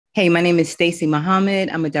Hey, my name is Stacey Muhammad.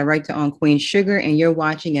 I'm a director on Queen Sugar, and you're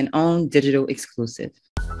watching an own digital exclusive.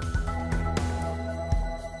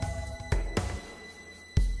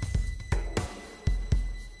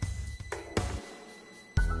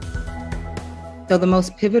 So, the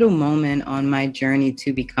most pivotal moment on my journey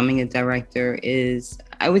to becoming a director is,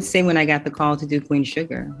 I would say, when I got the call to do Queen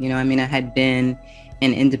Sugar. I had been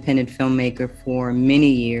an independent filmmaker for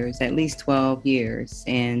many years, at least 12 years,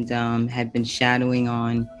 and had been shadowing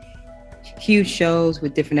on huge shows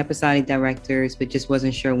with different episodic directors, but just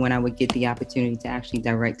wasn't sure when I would get the opportunity to actually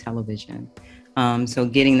direct television. So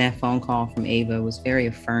getting that phone call from Ava was very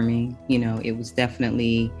affirming. It was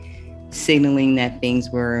definitely signaling that things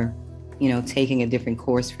were, taking a different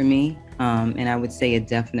course for me. And I would say it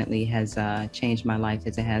definitely has changed my life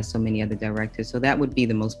as it has so many other directors. So that would be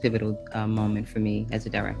the most pivotal moment for me as a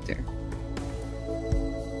director.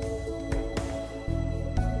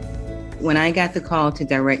 When I got the call to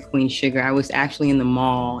direct Queen Sugar, I was actually in the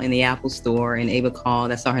mall in the Apple store, and Ava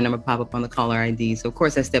called. I saw her number pop up on the caller ID. So of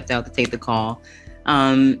course I stepped out to take the call.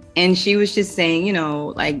 And she was just saying,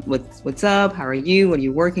 like, what's up? How are you? What are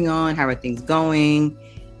you working on? How are things going?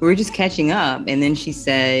 We were just catching up. And then she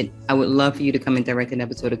said, I would love for you to come and direct an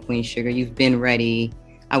episode of Queen Sugar. You've been ready.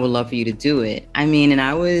 I would love for you to do it. And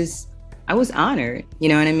I was honored. You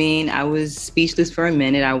know what I mean? I was speechless for a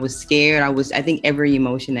minute. I was scared. I think every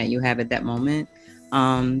emotion that you have at that moment.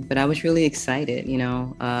 But I was really excited.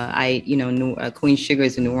 Queen Sugar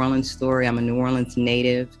is a New Orleans story. I'm a New Orleans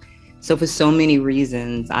native. So for so many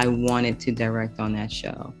reasons, I wanted to direct on that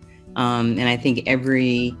show. And I think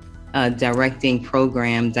every directing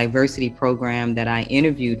program, diversity program that I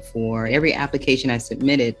interviewed for, every application I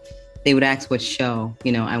submitted, they would ask what show,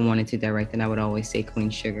 I wanted to direct, and I would always say Queen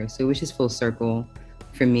Sugar. So it was just full circle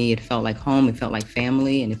for me. It felt like home, it felt like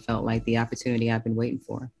family, and it felt like the opportunity I've been waiting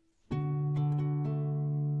for.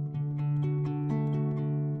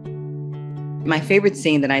 My favorite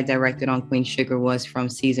scene that I directed on Queen Sugar was from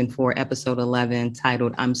season 4, episode 11,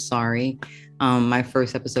 titled "I'm Sorry," my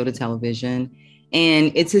first episode of television.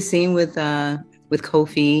 And it's a scene with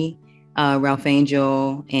Kofi, Ralph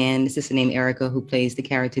Angel, and the sister named Erica, who plays the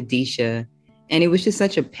character Disha. And it was just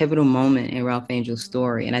such a pivotal moment in Ralph Angel's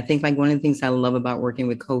story. And I think like one of the things I love about working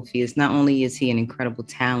with Kofi is not only is he an incredible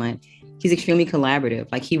talent, he's extremely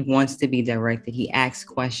collaborative. Like he wants to be directed. He asks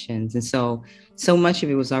questions. And so much of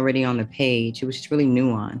it was already on the page. It was just really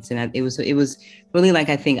nuanced. And it was really like,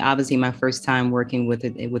 I think obviously my first time working with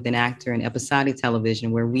an actor in episodic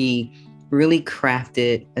television where we really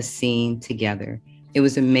crafted a scene together. It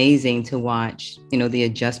was amazing to watch, the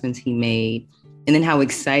adjustments he made and then how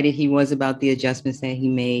excited he was about the adjustments that he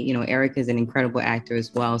made. Erica is an incredible actor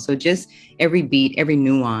as well. So just every beat, every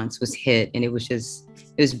nuance was hit. And it was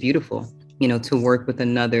beautiful, to work with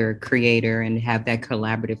another creator and have that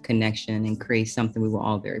collaborative connection and create something we were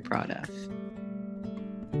all very proud of.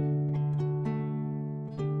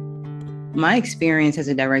 My experience as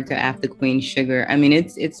a director after Queen Sugar,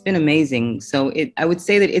 it's been amazing. So I would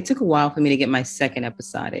say that it took a while for me to get my second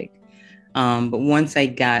episodic. But once I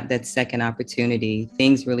got that second opportunity,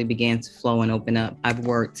 things really began to flow and open up. I've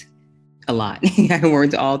worked a lot. I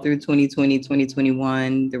worked all through 2020,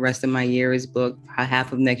 2021. The rest of my year is booked.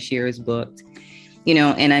 Half of next year is booked.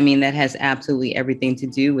 And that has absolutely everything to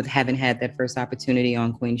do with having had that first opportunity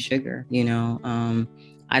on Queen Sugar.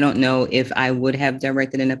 I don't know if I would have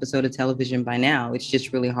directed an episode of television by now. It's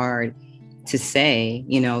just really hard to say,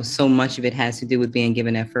 so much of it has to do with being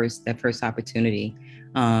given that first opportunity.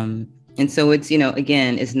 And so it's,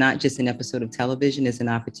 again, it's not just an episode of television, it's an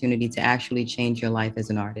opportunity to actually change your life as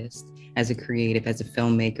an artist, as a creative, as a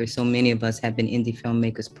filmmaker. So many of us have been indie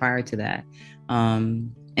filmmakers prior to that.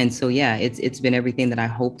 And so, yeah, it's been everything that I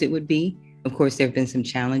hoped it would be. Of course, there have been some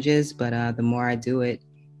challenges, but the more I do it,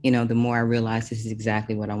 the more I realize this is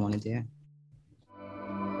exactly what I want to do.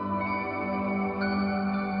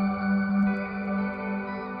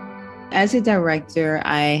 As a director,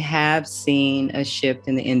 I have seen a shift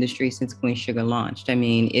in the industry since Queen Sugar launched.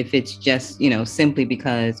 If it's just, simply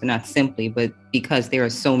because, or not simply, but because there are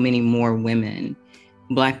so many more women,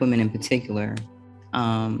 Black women in particular,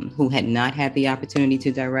 who had not had the opportunity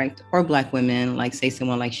to direct, or Black women, like say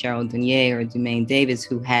someone like Cheryl Dunye or Dumaine Davis,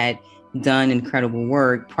 who had done incredible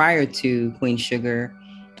work prior to Queen Sugar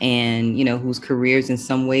and, whose careers in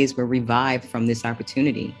some ways were revived from this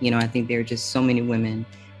opportunity. I think there are just so many women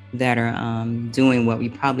that are doing what we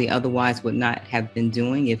probably otherwise would not have been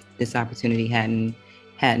doing if this opportunity hadn't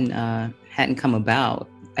come about.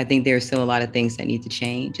 I think there are still a lot of things that need to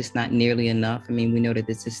change. It's not nearly enough. We know that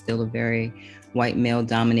this is still a very white male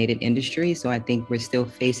dominated industry. So I think we're still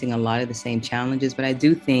facing a lot of the same challenges, but I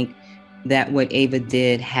do think that what Ava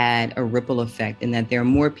did had a ripple effect, and that there are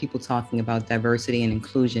more people talking about diversity and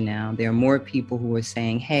inclusion now. There are more people who are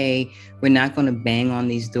saying, hey, we're not going to bang on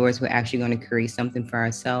these doors. We're actually going to create something for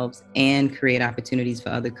ourselves and create opportunities for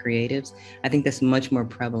other creatives. I think that's much more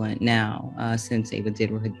prevalent now since Ava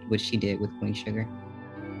did what she did with Queen Sugar.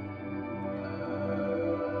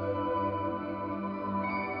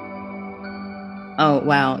 Oh,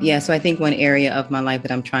 wow. Yeah. So I think one area of my life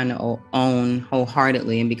that I'm trying to own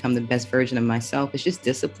wholeheartedly and become the best version of myself is just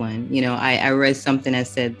discipline. I read something that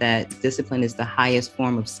said that discipline is the highest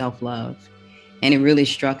form of self-love. And it really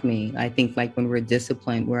struck me. I think like when we're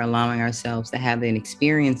disciplined, we're allowing ourselves to have an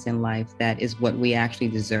experience in life that is what we actually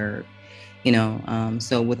deserve.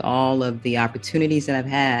 So with all of the opportunities that I've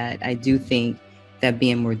had, I do think that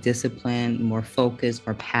being more disciplined, more focused,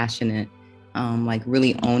 more passionate, like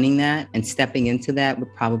really owning that and stepping into that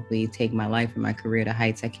would probably take my life and my career to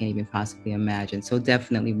heights I can't even possibly imagine. So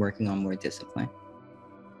definitely working on more discipline.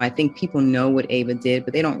 I think people know what Ava did,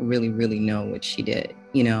 but they don't really know what she did.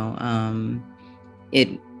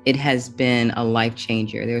 It has been a life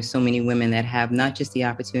changer. There are so many women that have not just the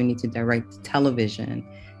opportunity to direct television,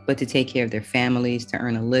 but to take care of their families, to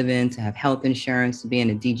earn a living, to have health insurance, to be in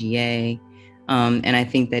a DGA. And I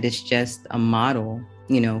think that it's just a model,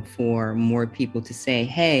 for more people to say,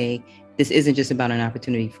 hey, this isn't just about an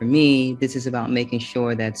opportunity for me. This is about making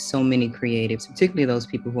sure that so many creatives, particularly those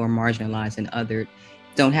people who are marginalized and othered,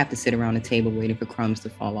 don't have to sit around a table waiting for crumbs to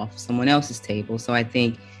fall off someone else's table. So I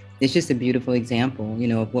think it's just a beautiful example,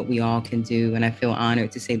 of what we all can do. And I feel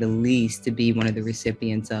honored, to say the least, to be one of the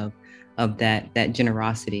recipients of that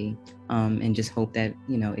generosity, and just hope that,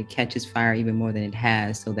 it catches fire even more than it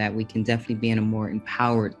has, so that we can definitely be in a more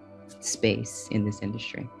empowered space in this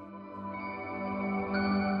industry.